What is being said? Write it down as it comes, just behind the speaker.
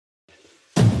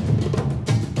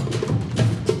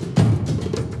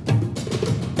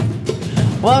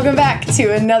Welcome back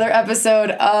to another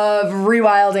episode of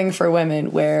Rewilding for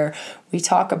Women, where we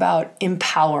talk about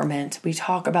empowerment. We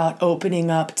talk about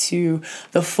opening up to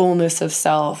the fullness of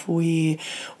self. We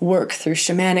work through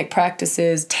shamanic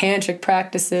practices, tantric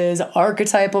practices,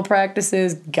 archetypal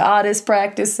practices, goddess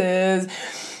practices,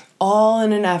 all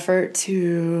in an effort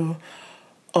to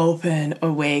open,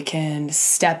 awaken,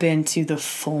 step into the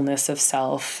fullness of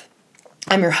self.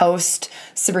 I'm your host,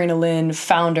 Sabrina Lynn,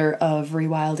 founder of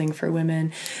Rewilding for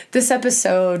Women. This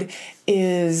episode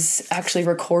is actually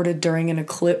recorded during an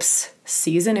eclipse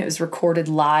season. It was recorded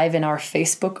live in our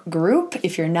Facebook group.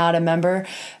 If you're not a member,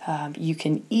 you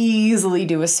can easily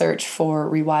do a search for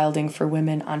Rewilding for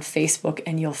Women on Facebook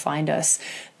and you'll find us.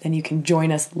 Then you can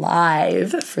join us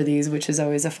live for these, which is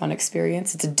always a fun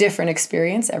experience. It's a different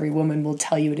experience. Every woman will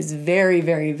tell you it is very,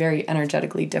 very, very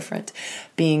energetically different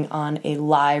being on a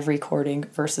live recording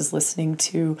versus listening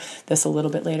to this a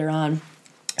little bit later on.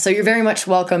 So you're very much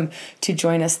welcome to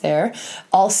join us there.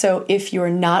 Also, if you're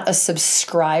not a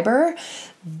subscriber,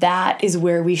 that is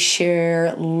where we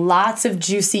share lots of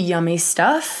juicy, yummy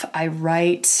stuff. I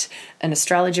write an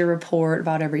astrology report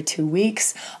about every 2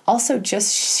 weeks. Also,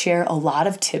 just share a lot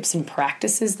of tips and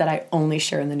practices that I only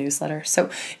share in the newsletter. So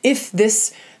if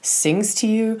this sings to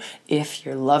you, if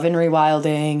you're loving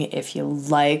rewilding, if you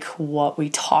like what we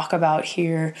talk about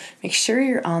here, make sure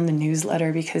you're on the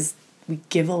newsletter because we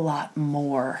give a lot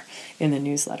more in the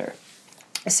newsletter.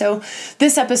 So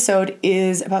this episode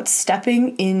is about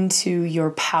stepping into your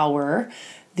power,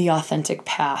 the authentic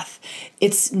path.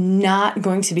 It's not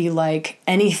going to be like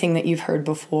anything that you've heard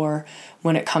before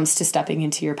when it comes to stepping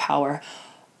into your power.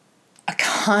 I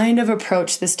kind of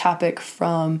approach this topic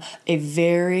from a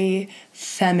very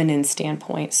feminine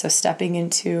standpoint. So stepping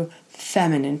into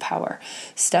feminine power,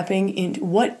 stepping into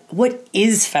what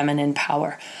is feminine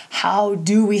power? How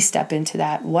do we step into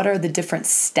that? What are the different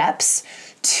steps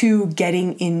to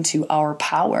getting into our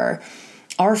power,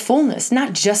 our fullness,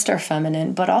 not just our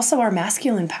feminine, but also our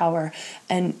masculine power,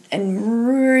 and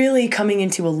really coming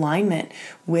into alignment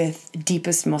with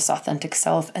deepest, most authentic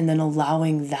self, and then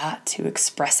allowing that to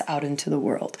express out into the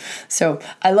world. So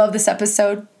I love this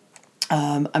episode.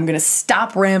 I'm going to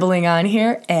stop rambling on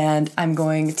here and I'm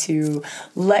going to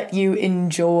let you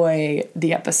enjoy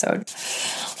the episode.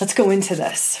 Let's go into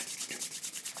this.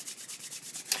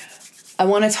 I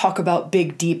want to talk about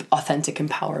big, deep, authentic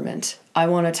empowerment. I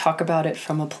want to talk about it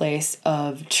from a place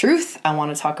of truth. I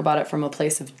want to talk about it from a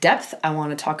place of depth. I want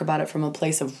to talk about it from a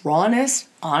place of rawness,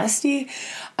 honesty.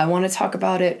 I want to talk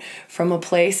about it from a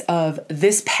place of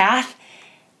this path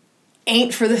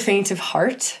ain't for the faint of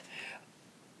heart.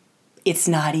 It's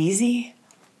not easy,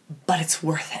 but it's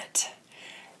worth it.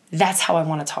 That's how I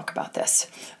want to talk about this.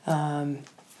 I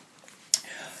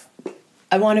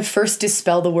want to first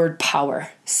dispel the word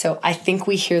power. So I think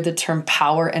we hear the term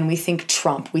power and we think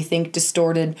Trump. We think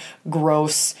distorted,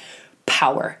 gross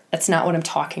power. That's not what I'm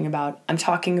talking about. I'm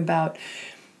talking about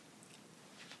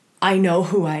I know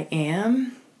who I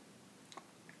am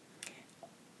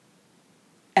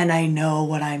and I know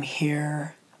what I'm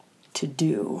here to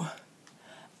do.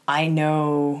 I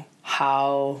know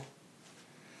how,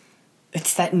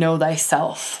 it's that know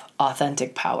thyself,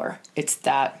 authentic power. It's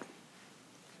that,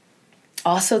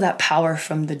 also that power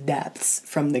from the depths,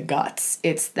 from the guts.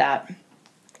 It's that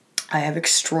I have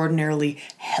extraordinarily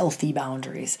healthy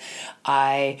boundaries.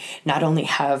 I not only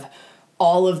have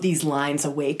all of these lines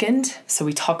awakened, so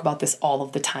we talk about this all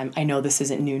of the time. I know this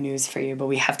isn't new news for you, but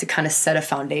we have to kind of set a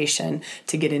foundation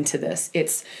to get into this.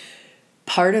 It's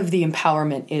part of the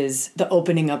empowerment is the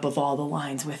opening up of all the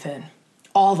lines within.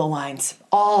 All the lines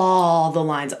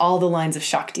of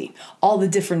Shakti, all the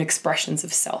different expressions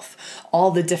of self,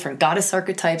 all the different goddess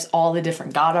archetypes, all the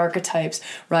different god archetypes,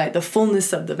 right? The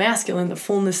fullness of the masculine, the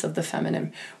fullness of the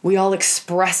feminine. We all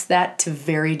express that to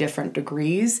very different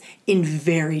degrees in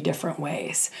very different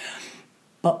ways.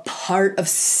 But part of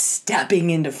stepping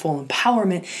into full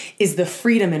empowerment is the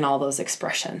freedom in all those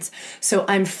expressions. So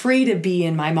I'm free to be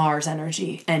in my Mars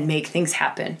energy and make things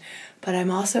happen. But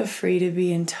I'm also free to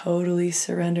be in totally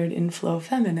surrendered inflow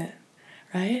feminine,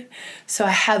 right? So I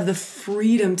have the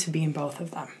freedom to be in both of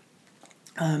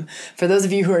them. For those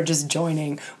of you who are just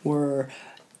joining, we're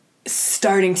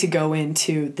starting to go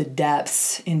into the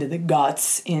depths, into the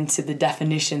guts, into the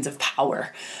definitions of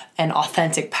power and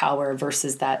authentic power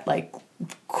versus that like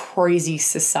crazy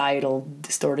societal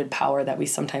distorted power that we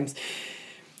sometimes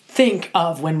think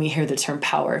of when we hear the term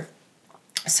power.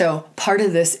 So part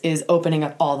of this is opening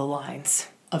up all the lines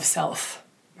of self,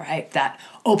 right? That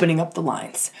opening up the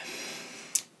lines.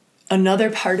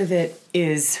 Another part of it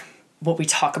is what we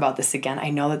talk about this again, I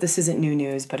know that this isn't new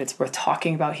news, but it's worth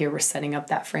talking about here. We're setting up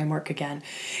that framework again,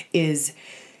 is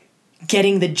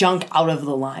getting the junk out of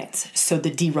the lines. So the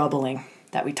derubbling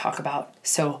that we talk about.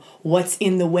 So what's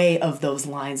in the way of those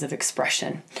lines of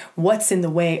expression? What's in the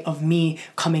way of me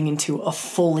coming into a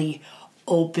fully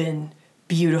open,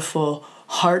 beautiful,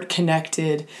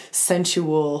 heart-connected,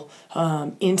 sensual,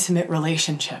 intimate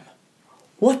relationship?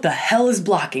 What the hell is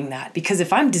blocking that? Because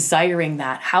if I'm desiring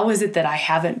that, how is it that I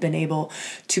haven't been able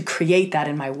to create that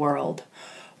in my world,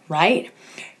 right?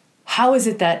 How is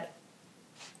it that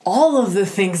all of the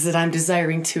things that I'm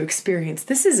desiring to experience,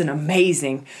 this is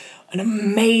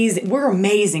we're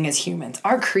amazing as humans.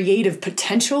 Our creative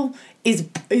potential is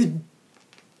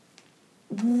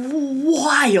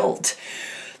wild.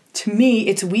 To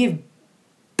me, we have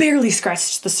barely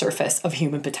scratched the surface of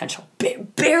human potential,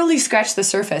 barely scratched the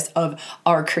surface of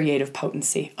our creative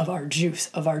potency, of our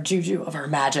juice, of our juju, of our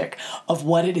magic, of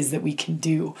what it is that we can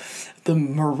do. The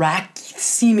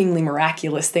seemingly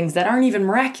miraculous things that aren't even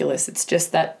miraculous. It's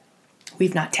just that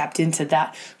we've not tapped into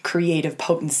that creative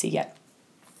potency yet.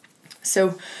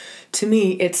 So to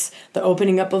me, it's the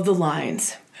opening up of the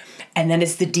lines, and then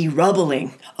it's the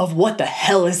derubbling of what the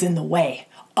hell is in the way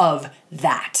of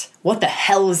that. What the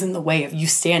hell is in the way of you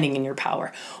standing in your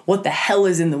power? What the hell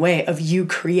is in the way of you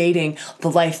creating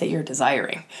the life that you're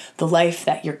desiring, the life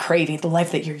that you're craving, the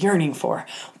life that you're yearning for?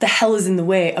 What the hell is in the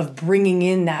way of bringing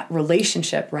in that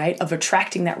relationship, right? Of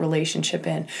attracting that relationship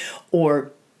in,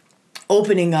 or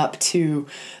opening up to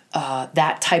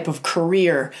that type of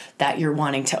career that you're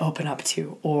wanting to open up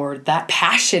to, or that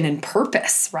passion and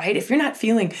purpose, right? If you're not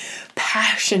feeling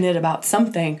passionate about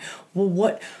something,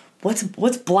 well,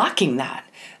 what's blocking that?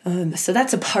 So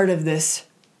that's a part of this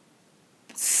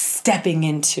stepping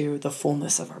into the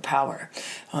fullness of our power.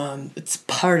 It's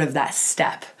part of that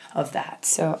step of that.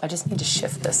 So I just need to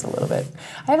shift this a little bit.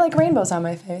 I have like rainbows on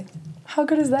my face. How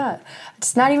good is that?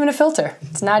 It's not even a filter.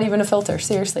 It's not even a filter.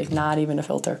 Seriously, not even a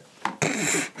filter.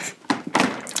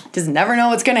 Just never know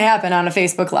what's going to happen on a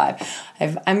Facebook Live.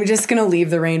 I'm just going to leave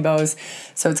the rainbows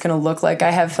so it's going to look like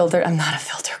I have filter. I'm not a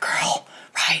filter girl,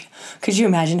 right? Could you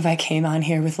imagine if I came on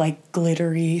here with like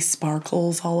glittery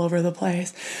sparkles all over the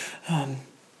place? I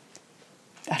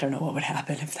don't know what would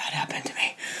happen if that happened to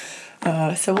me.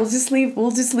 So we'll just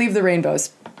leave the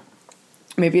rainbows.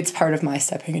 Maybe it's part of my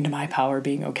stepping into my power,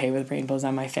 being okay with rainbows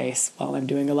on my face while I'm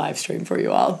doing a live stream for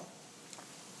you all.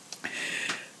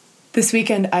 This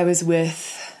weekend I was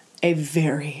with a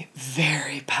very,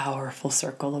 very powerful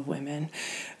circle of women.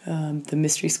 The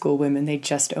Mystery School women, they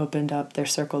just opened up their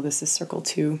circle. This is circle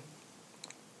 2.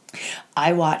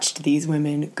 I watched these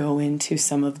women go into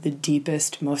some of the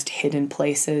deepest, most hidden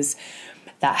places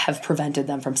that have prevented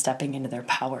them from stepping into their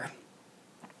power.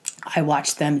 I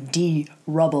watched them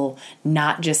de-rubble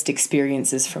not just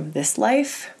experiences from this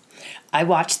life. I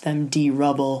watched them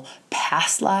de-rubble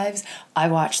past lives. I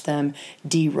watched them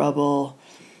de-rubble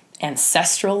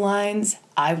ancestral lines.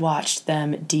 I watched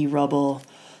them de-rubble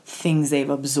things they've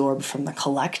absorbed from the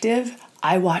collective.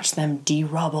 I watched them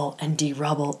de-rubble and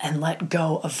let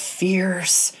go of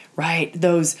fears, right?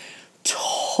 Those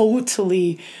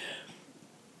totally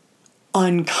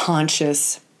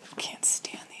unconscious, I can't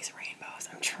stand these rainbows.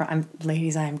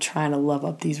 Ladies, I am trying to love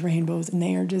up these rainbows and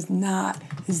they are just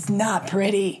it's not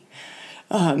pretty.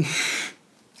 I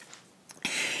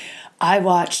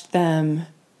watched them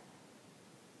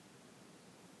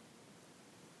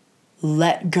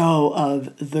let go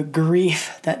of the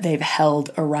grief that they've held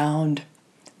around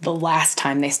the last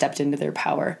time they stepped into their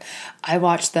power. I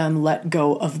watched them let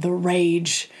go of the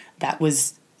rage that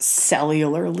was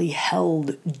cellularly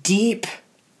held deep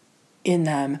in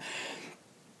them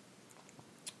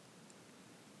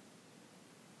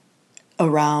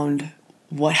around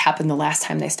what happened the last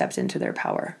time they stepped into their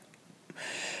power.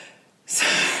 So,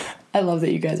 I love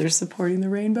that you guys are supporting the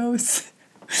rainbows.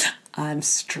 I'm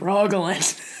struggling.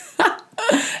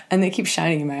 And they keep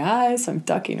shining in my eyes, so I'm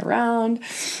ducking around.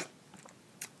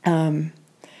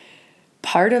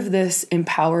 Part of this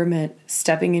empowerment,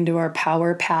 stepping into our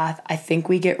power path, I think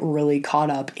we get really caught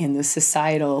up in the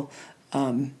societal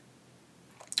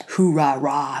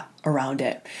hoorah-rah around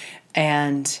it.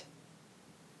 And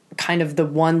kind of the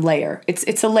one layer.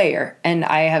 It's a layer, and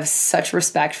I have such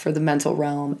respect for the mental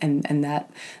realm and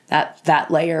that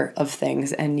layer of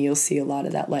things. And you'll see a lot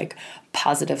of that like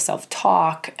positive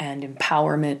self-talk and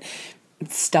empowerment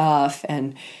stuff.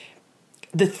 And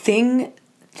the thing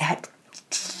that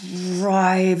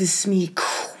drives me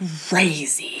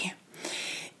crazy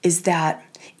is that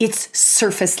it's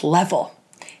surface level.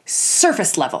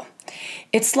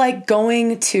 It's like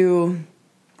going to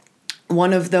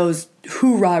one of those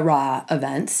hoorah-rah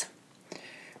events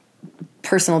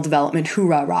personal development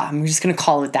hoorah-rah. I'm just going to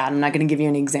call it that. I'm not going to give you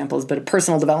any examples, but a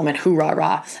personal development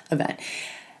hoorah-rah event.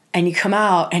 And you come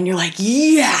out and you're like,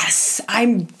 yes,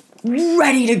 I'm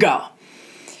ready to go.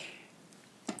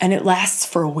 And it lasts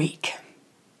for a week.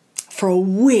 For a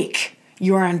week,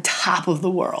 you're on top of the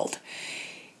world.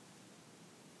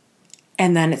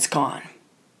 And then it's gone.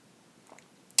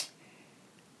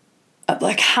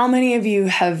 Like, how many of you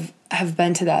have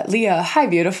been to that? Leah, hi,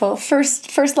 beautiful.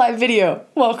 First live video.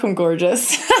 Welcome,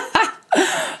 gorgeous.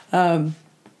 I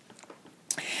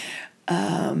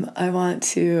want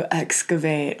to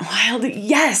excavate. Wild.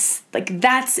 Yes, like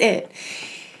that's it.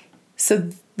 So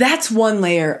that's one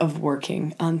layer of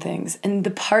working on things. And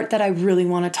the part that I really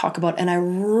want to talk about, and I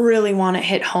really want to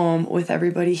hit home with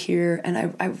everybody here,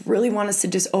 and I really want us to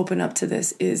just open up to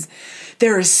this, is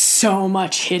there is so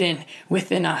much hidden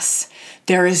within us.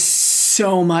 There is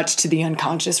so much to the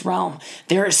unconscious realm.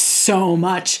 There is so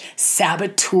much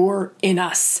saboteur in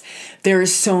us. There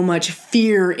is so much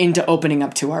fear into opening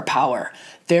up to our power.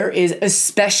 There is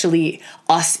especially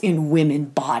us in women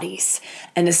bodies,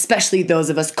 and especially those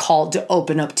of us called to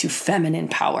open up to feminine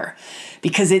power,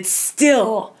 because it's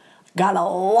still got a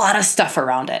lot of stuff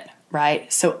around it,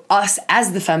 right? So us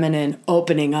as the feminine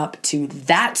opening up to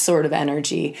that sort of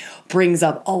energy brings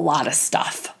up a lot of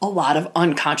stuff, a lot of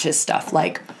unconscious stuff.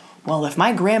 Like, well, if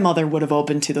my grandmother would have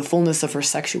opened to the fullness of her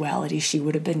sexuality, she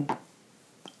would have been,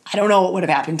 I don't know what would have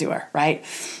happened to her, right?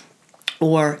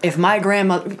 Or if my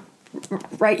grandmother,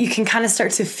 right? You can kind of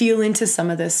start to feel into some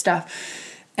of this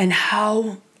stuff, and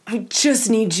how I just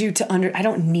need you to I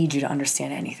don't need you to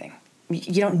understand anything.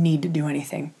 You don't need to do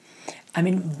anything. I'm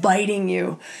inviting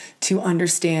you to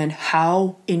understand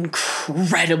how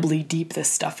incredibly deep this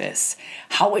stuff is,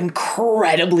 how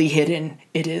incredibly hidden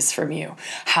it is from you,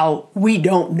 how we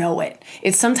don't know it.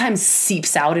 It sometimes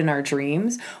seeps out in our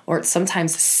dreams, or it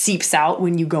sometimes seeps out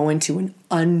when you go into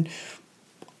an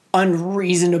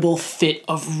unreasonable fit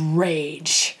of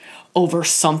rage over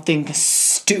something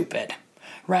stupid,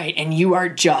 right? And you are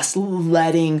just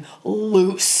letting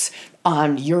loose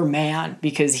on your man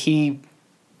because he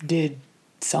did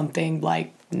something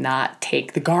like not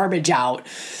take the garbage out.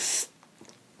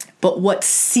 But what's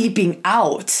seeping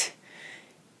out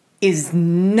is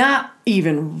not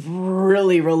even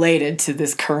really related to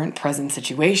this current present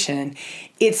situation.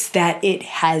 It's that it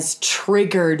has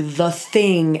triggered the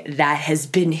thing that has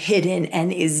been hidden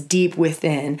and is deep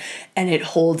within, and it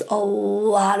holds a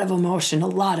lot of emotion, a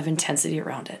lot of intensity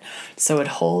around it. So it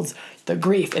holds the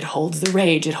grief, it holds the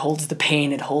rage, it holds the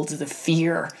pain, it holds the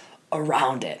fear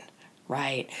around it,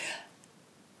 right?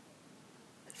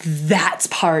 That's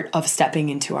part of stepping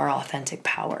into our authentic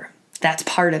power. That's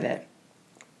part of it.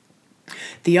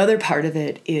 The other part of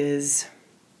it is,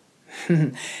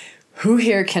 who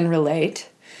here can relate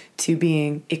to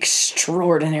being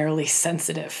extraordinarily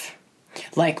sensitive,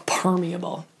 like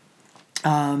permeable?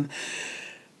 I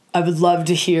would love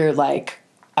to hear, like,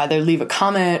 either leave a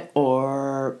comment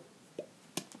or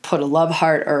put a love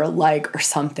heart or a like or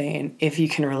something if you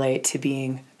can relate to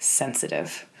being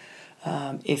sensitive.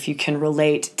 If you can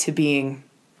relate to being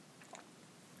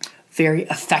very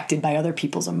affected by other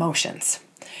people's emotions.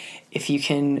 If you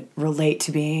can relate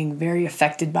to being very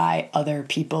affected by other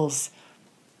people's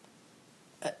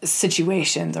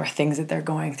situations or things that they're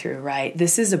going through, right?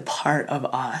 This is a part of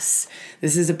us.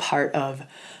 This is a part of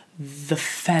the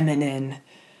feminine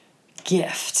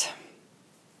gift,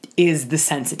 is the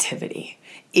sensitivity,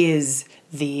 is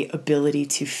the ability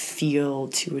to feel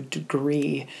to a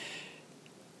degree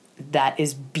that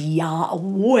is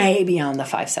way beyond the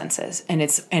five senses. And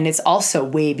it's also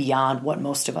way beyond what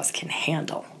most of us can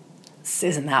handle.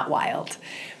 Isn't that wild?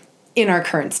 In our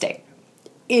current state.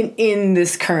 In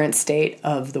this current state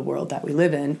of the world that we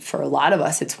live in, for a lot of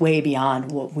us, it's way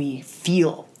beyond what we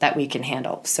feel that we can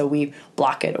handle. So we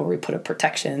block it, or we put up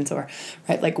protections, or,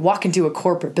 right, like walk into a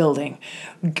corporate building.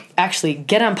 Actually,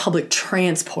 get on public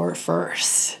transport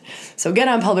first. So get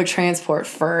on public transport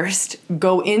first,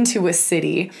 go into a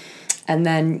city, and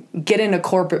then get in a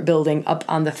corporate building up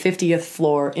on the 50th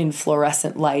floor in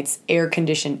fluorescent lights,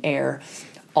 air-conditioned air,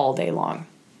 all day long.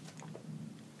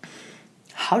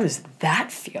 How does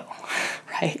that feel,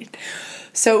 right?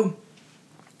 So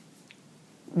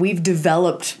we've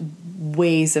developed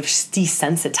ways of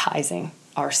desensitizing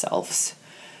ourselves.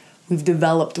 We've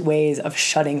developed ways of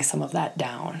shutting some of that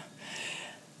down.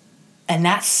 And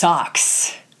that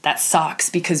sucks. That sucks,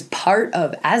 because part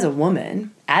of, as a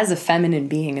woman, as a feminine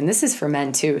being, and this is for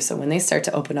men too, so when they start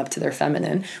to open up to their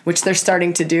feminine, which they're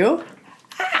starting to do,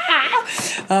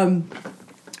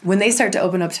 when they start to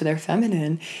open up to their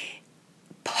feminine,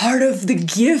 part of the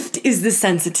gift is the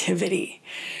sensitivity,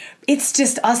 It's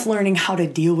just us learning how to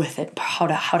deal with it, how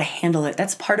to handle it.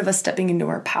 That's part of us stepping into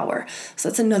our power. So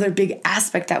that's another big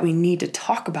aspect that we need to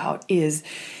talk about is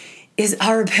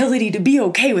our ability to be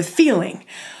okay with feeling.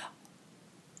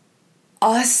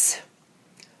 Us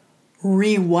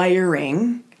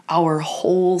rewiring our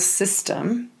whole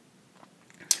system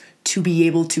to be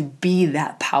able to be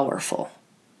that powerful,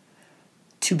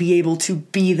 to be able to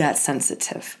be that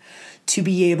sensitive, to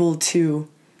be able to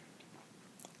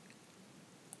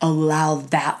allow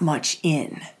that much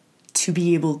in, to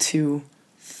be able to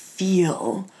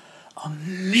feel a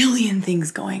million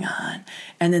things going on,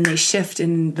 and then they shift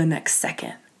in the next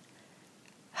second.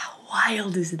 How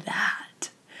wild is that?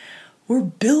 We're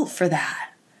built for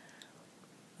that.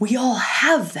 We all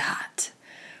have that.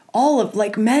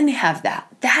 Men have that.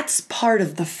 That's part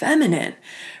of the feminine,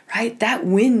 right? That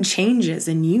wind changes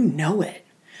and you know it.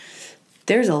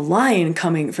 There's a lion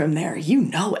coming from there, you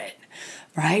know it.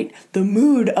 Right? The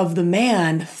mood of the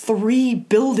man 3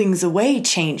 buildings away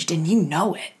changed and you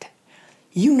know it.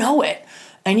 You know it.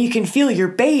 And you can feel your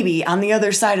baby on the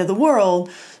other side of the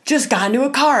world just got into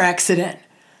a car accident.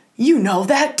 You know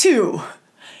that too.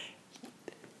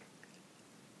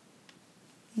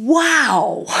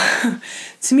 Wow.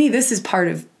 To me, this is part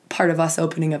of us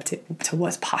opening up to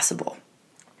what's possible.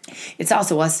 It's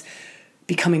also us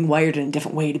becoming wired in a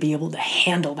different way to be able to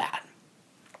handle that.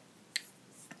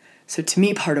 So to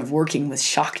me, part of working with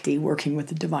Shakti, working with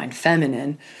the divine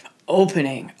feminine,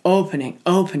 opening, derubbling,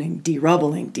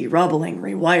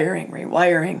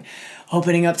 rewiring,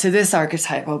 opening up to this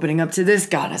archetype, opening up to this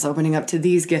goddess, opening up to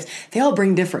these gifts. They all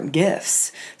bring different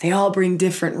gifts. They all bring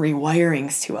different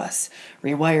rewirings to us.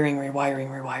 Rewiring.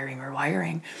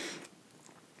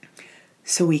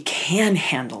 So we can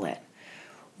handle it.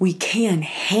 We can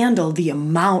handle the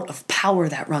amount of power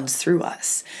that runs through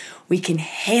us. We can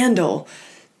handle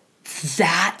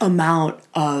that amount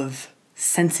of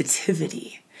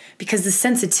sensitivity, because the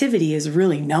sensitivity is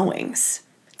really knowings.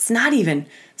 It's not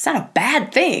a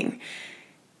bad thing.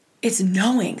 It's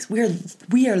knowings.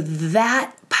 We are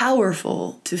that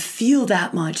powerful to feel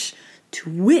that much, to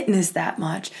witness that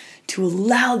much, to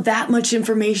allow that much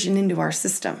information into our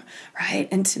system, right?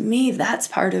 And to me, that's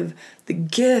part of the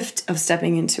gift of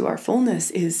stepping into our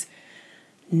fullness is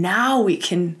now we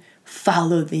can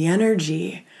follow the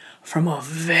energy from a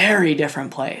very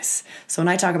different place. So when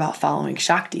I talk about following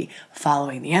Shakti,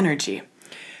 following the energy,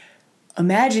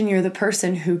 imagine you're the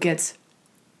person who gets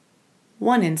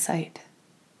one insight.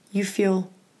 You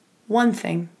feel one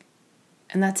thing,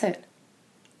 and that's it.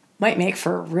 Might make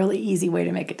for a really easy way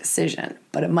to make a decision,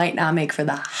 but it might not make for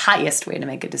the highest way to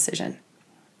make a decision.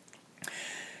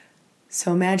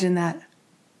 So imagine that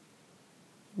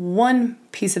one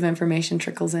piece of information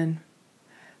trickles in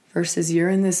versus you're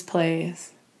in this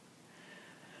place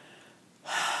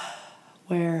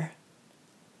where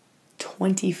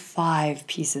 25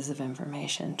 pieces of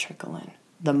information trickle in.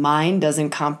 The mind doesn't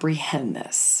comprehend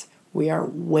this. We are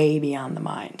way beyond the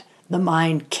mind. The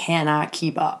mind cannot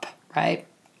keep up, right?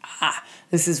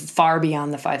 This is far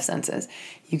beyond the 5 senses.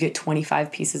 You get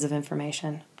 25 pieces of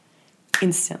information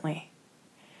instantly.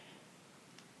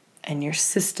 And your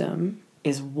system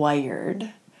is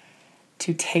wired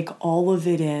to take all of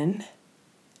it in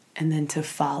and then to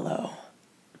follow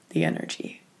the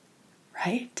energy,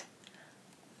 right?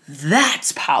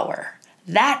 That's power.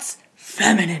 That's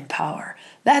feminine power.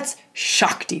 That's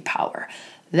Shakti power.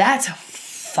 That's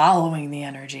following the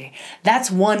energy. That's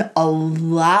 1,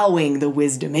 allowing the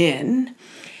wisdom in.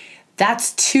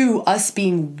 That's 2, us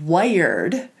being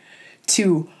wired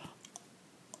to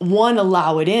 1,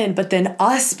 allow it in, but then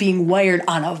us being wired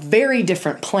on a very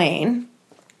different plane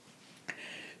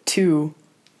to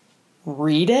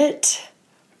read it,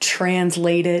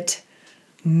 translate it,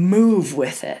 move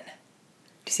with it. Do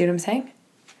you see what I'm saying?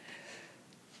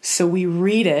 So we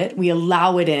read it, we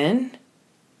allow it in,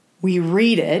 we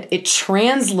read it, it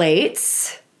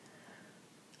translates,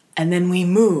 and then we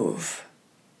move.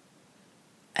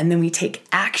 And then we take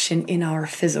action in our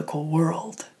physical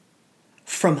world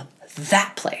from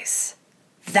that place.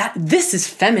 This is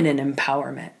feminine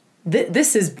empowerment.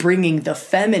 This is bringing the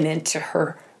feminine to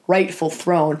her rightful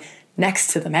throne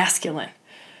next to the masculine,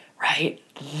 right?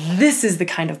 This is the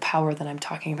kind of power that I'm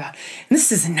talking about. And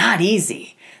this is not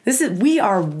easy. We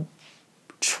are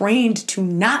trained to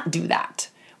not do that.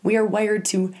 We are wired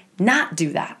to not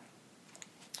do that.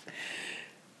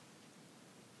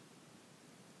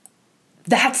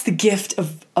 That's the gift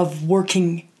of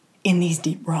working in these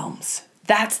deep realms.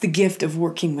 That's the gift of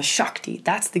working with Shakti.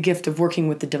 That's the gift of working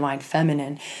with the divine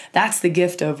feminine. That's the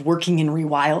gift of working in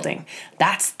rewilding.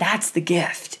 That's the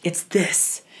gift. It's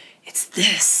this.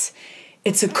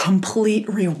 It's a complete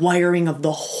rewiring of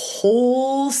the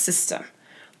whole system,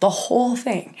 the whole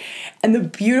thing. And the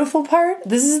beautiful part,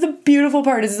 this is the beautiful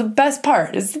part, this is the best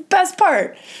part, it's the best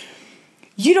part.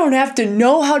 You don't have to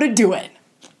know how to do it.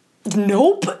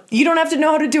 Nope, you don't have to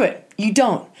know how to do it. You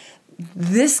don't.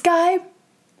 This guy,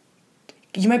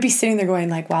 you might be sitting there going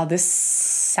like, wow, this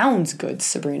sounds good,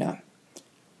 Sabrina.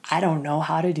 I don't know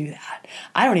how to do that.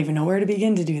 I don't even know where to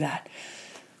begin to do that.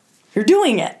 You're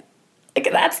doing it.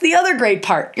 Like, that's the other great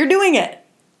part. You're doing it.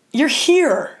 You're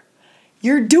here.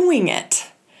 You're doing it.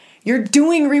 You're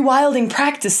doing rewilding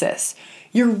practices.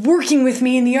 You're working with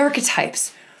me in the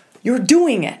archetypes. You're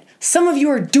doing it. Some of you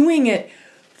are doing it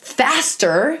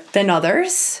faster than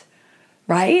others,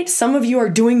 right? Some of you are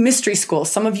doing mystery school.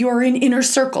 Some of you are in inner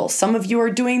circle. Some of you are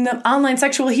doing the online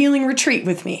sexual healing retreat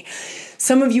with me.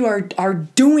 Some of you are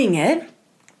doing it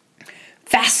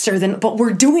faster than, but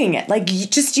we're doing it. Like,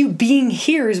 just you being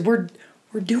here is we're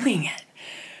doing it.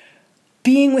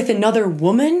 Being with another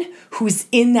woman who's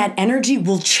in that energy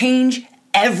will change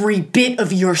every bit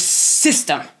of your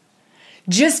system.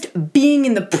 Just being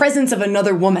in the presence of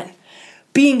another woman,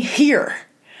 being here,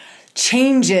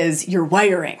 changes your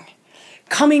wiring.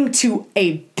 Coming to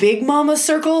a big mama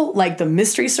circle, like the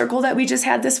mystery circle that we just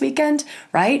had this weekend,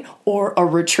 right? Or a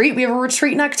retreat. We have a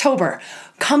retreat in October.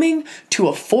 Coming to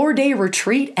a 4-day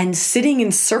retreat and sitting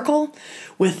in circle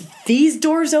with these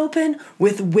doors open,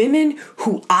 with women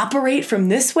who operate from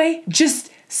this way, just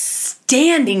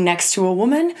standing next to a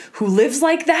woman who lives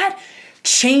like that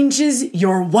changes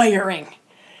your wiring.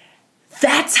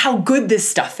 That's how good this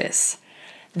stuff is.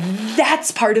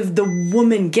 That's part of the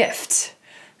woman gift.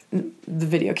 The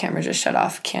video camera just shut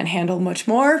off. Can't handle much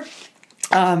more.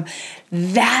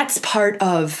 That's part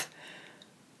of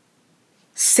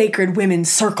Sacred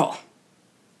Women's Circle.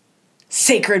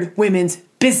 Sacred Women's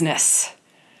Business.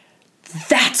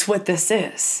 That's what this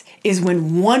is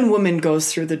when one woman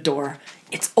goes through the door,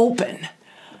 it's open.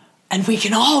 And we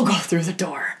can all go through the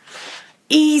door.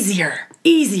 Easier,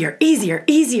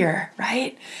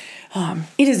 right?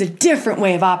 It is a different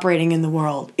way of operating in the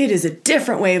world. It is a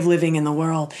different way of living in the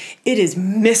world. It is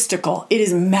mystical. It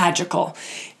is magical.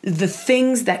 The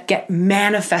things that get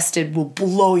manifested will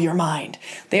blow your mind.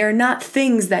 They are not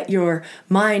things that your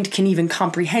mind can even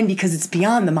comprehend because it's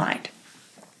beyond the mind.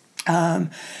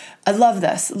 I love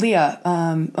this. Leah,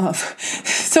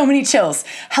 so many chills.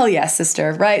 Hell yes,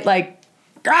 sister, right? Like,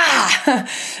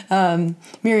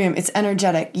 Miriam, it's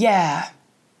energetic. Yeah.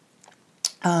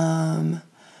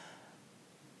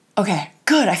 Okay,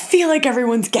 good. I feel like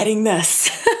everyone's getting this.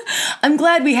 I'm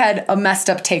glad we had a messed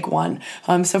up take one.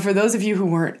 So for those of you who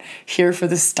weren't here for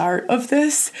the start of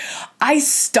this, I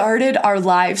started our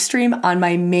live stream on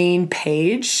my main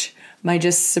page, my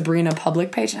just Sabrina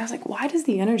public page. And I was like, why does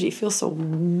the energy feel so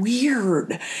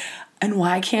weird? And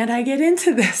why can't I get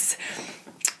into this?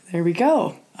 There we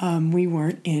go. We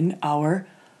weren't in our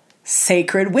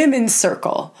Sacred Women's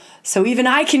Circle. So even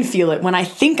I can feel it when I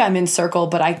think I'm in circle,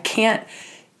 but I can't.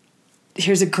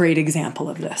 Here's a great example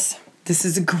of this. This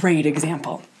is a great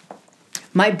example.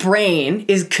 My brain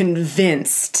is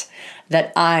convinced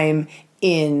that I'm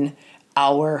in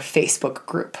our Facebook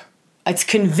group. It's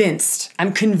convinced.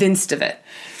 I'm convinced of it.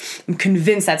 I'm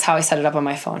convinced that's how I set it up on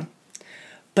my phone.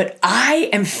 But I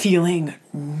am feeling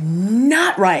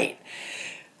not right.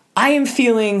 I am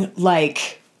feeling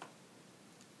like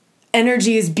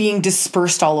energy is being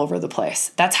dispersed all over the place.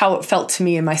 That's how it felt to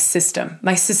me in my system.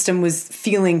 My system was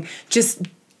feeling just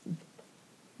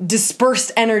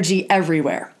dispersed energy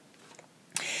everywhere.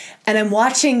 And I'm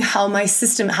watching how my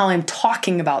system, how I'm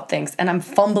talking about things, and I'm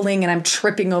fumbling and I'm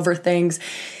tripping over things.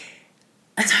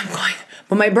 And I'm going,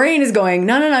 but my brain is going,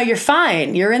 no, you're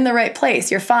fine. You're in the right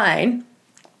place. You're fine.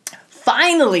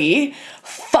 Finally,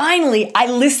 I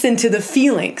listen to the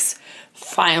feelings.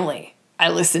 Finally. I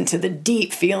listen to the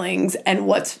deep feelings and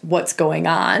what's going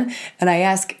on. And I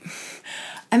ask,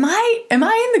 am I in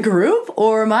the group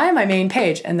or am I on my main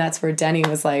page? And that's where Denny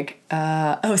was like,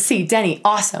 Denny,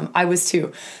 awesome. I was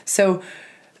too. So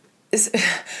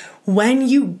when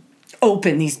you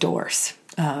open these doors,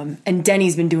 and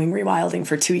Denny's been doing rewilding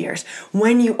for 2 years.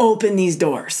 When you open these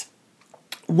doors,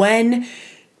 when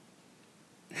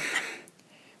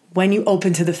you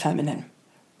open to the feminine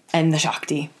and the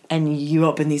Shakti and you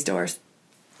open these doors,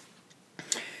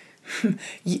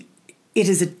 it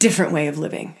is a different way of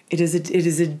living. It is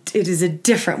a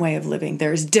different way of living.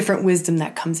 There is different wisdom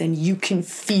that comes in. You can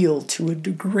feel to a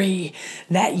degree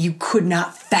that you could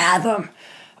not fathom,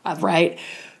 right?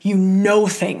 You know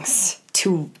things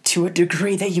to a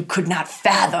degree that you could not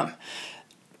fathom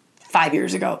 5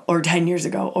 years ago or 10 years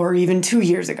ago or even 2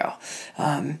 years ago.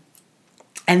 And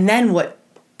then what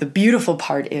the beautiful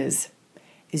part is,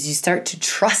 is you start to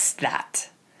trust that.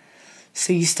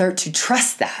 So you start to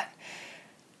trust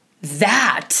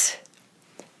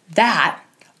that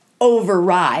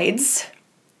overrides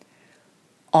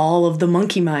all of the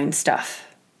monkey mind stuff,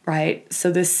 right?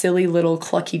 So this silly little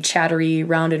clucky, chattery,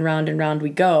 round and round and round we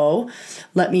go.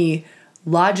 Let me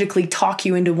logically talk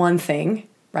you into one thing,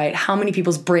 right? How many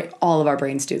people's brain, all of our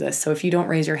brains do this. So if you don't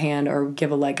raise your hand or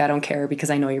give a like, I don't care, because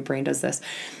I know your brain does this.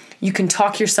 You can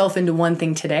talk yourself into one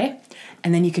thing today,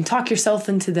 and then you can talk yourself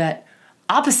into that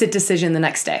opposite decision the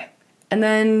next day. And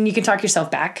then you can talk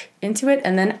yourself back into it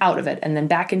and then out of it and then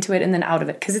back into it and then out of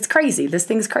it. Because it's crazy. This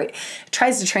thing's crazy. It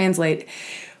tries to translate.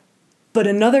 But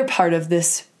another part of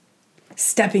this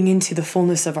stepping into the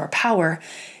fullness of our power,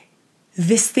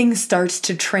 this thing starts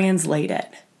to translate it.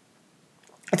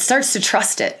 It starts to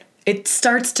trust it. It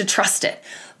starts to trust it.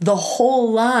 The whole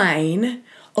line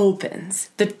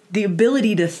opens. The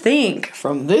ability to think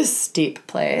from this deep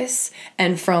place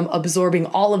and from absorbing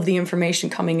all of the information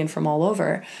coming in from all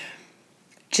over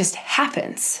just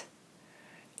happens.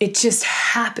 It just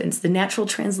happens. The natural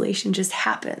translation just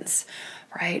happens,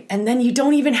 right? And then you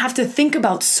don't even have to think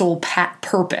about soul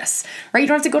purpose, right? You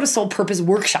don't have to go to soul purpose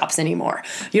workshops anymore.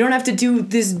 You don't have to do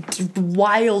this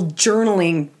wild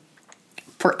journaling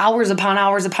for hours upon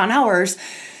hours upon hours.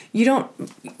 We don't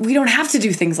have to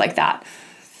do things like that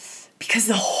because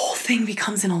the whole thing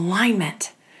becomes in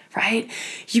alignment, right?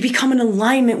 You become in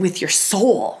alignment with your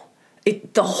soul.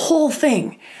 The whole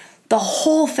thing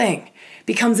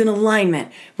becomes in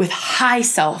alignment with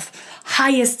highest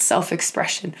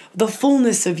self-expression, the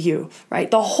fullness of you, right?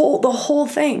 The whole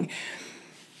thing.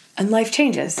 And life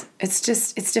changes. It's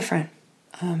different.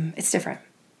 It's different.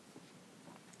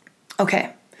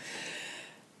 Okay.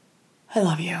 I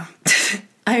love you.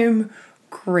 I am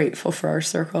grateful for our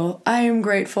circle. I am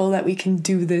grateful that we can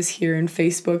do this here in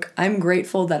Facebook. I'm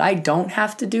grateful that I don't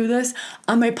have to do this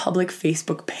on my public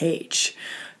Facebook page.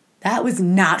 That was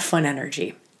not fun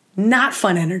energy. Not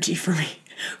fun energy for me.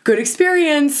 Good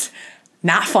experience,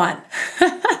 not fun.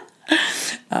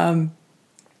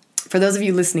 For those of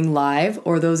you listening live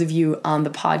or those of you on the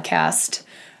podcast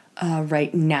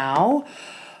right now,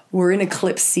 we're in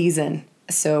eclipse season.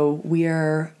 So we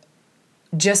are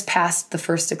just past the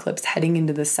first eclipse, heading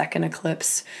into the second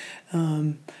eclipse.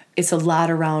 It's a lot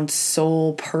around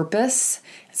soul purpose.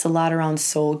 It's a lot around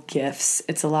soul gifts.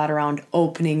 It's a lot around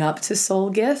opening up to soul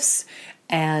gifts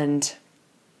and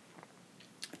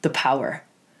the power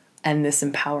and this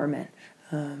empowerment.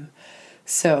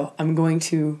 So I'm going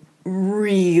to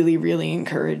really, really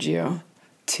encourage you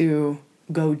to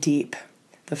go deep.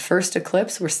 The first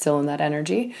eclipse, we're still in that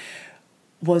energy,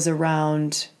 was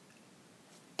around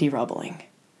derubbling,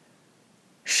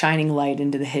 shining light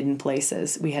into the hidden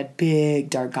places. We had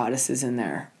big dark goddesses in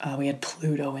there. We had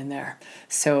Pluto in there.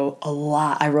 So a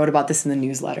lot. I wrote about this in the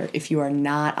newsletter. If you are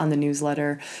not on the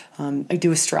newsletter, I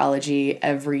do astrology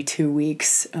every 2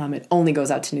 weeks. It only goes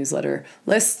out to newsletter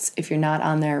lists. If you're not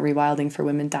on there,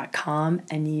 rewildingforwomen.com,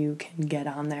 and you can get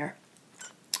on there.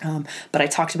 But I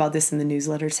talked about this in the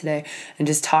newsletter today and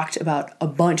just talked about a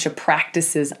bunch of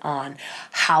practices on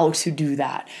how to do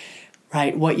that.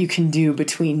 Right, what you can do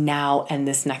between now and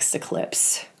this next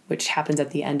eclipse, which happens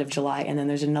at the end of July, and then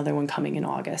there's another one coming in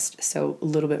August. So a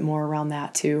little bit more around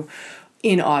that too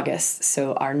in August.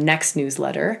 So our next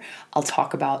newsletter, I'll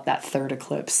talk about that third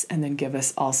eclipse and then give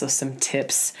us also some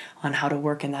tips on how to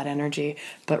work in that energy.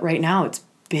 But right now it's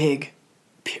big,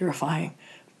 purifying.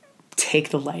 Take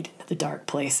the light into the dark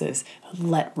places,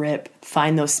 let rip,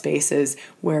 find those spaces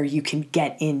where you can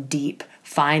get in deep.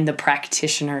 Find the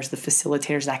practitioners, the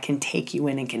facilitators that can take you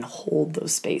in and can hold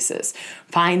those spaces.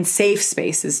 Find safe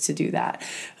spaces to do that.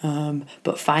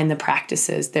 But find the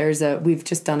practices. We've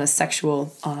just done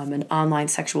an online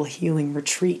sexual healing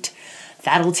retreat.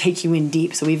 That'll take you in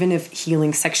deep. So even if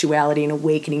healing sexuality and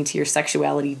awakening to your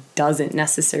sexuality doesn't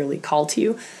necessarily call to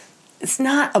you, it's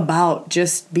not about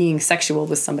just being sexual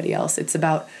with somebody else. It's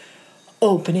about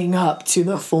opening up to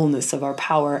the fullness of our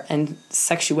power, and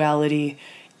sexuality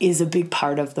is a big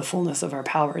part of the fullness of our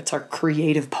power. It's our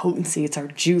creative potency. It's our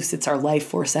juice. It's our life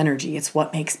force energy. It's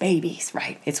what makes babies,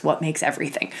 right? It's what makes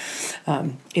everything.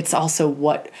 It's also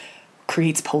what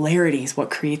creates polarities, what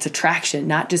creates attraction,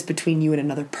 not just between you and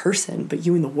another person, but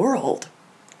you and the world.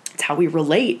 It's how we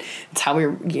relate. It's how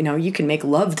you can make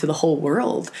love to the whole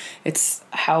world. It's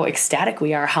how ecstatic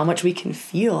we are, how much we can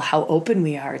feel, how open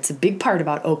we are. It's a big part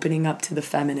about opening up to the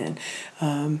feminine.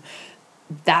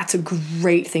 That's a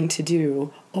great thing to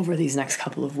do over these next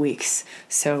couple of weeks.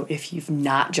 So if you've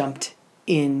not jumped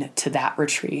into that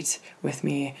retreat with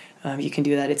me, you can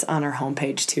do that. It's on our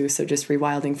homepage too. So just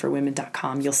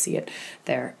rewildingforwomen.com. You'll see it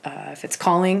there. If it's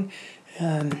calling,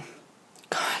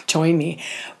 join me.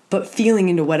 But feeling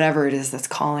into whatever it is that's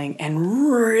calling. And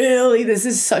really, this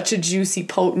is such a juicy,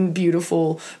 potent,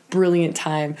 beautiful, brilliant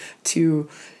time to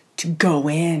go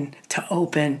in, to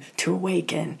open, to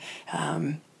awaken,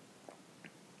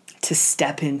 to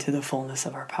step into the fullness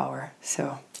of our power.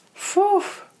 So,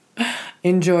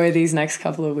 enjoy these next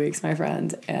couple of weeks, my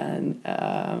friend. And,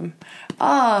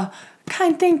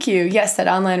 thank you. Yes, that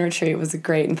online retreat was a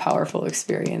great and powerful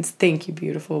experience. Thank you,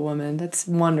 beautiful woman. That's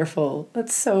wonderful.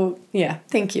 That's so,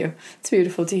 thank you. It's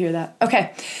beautiful to hear that.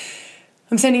 Okay.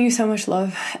 I'm sending you so much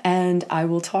love, and I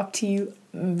will talk to you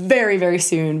very, very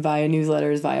soon via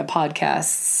newsletters, via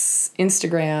podcasts,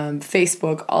 Instagram,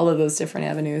 Facebook, all of those different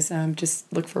avenues.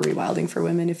 Just look for Rewilding for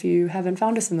Women if you haven't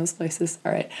found us in those places.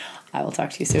 All right. I will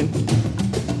talk to you soon.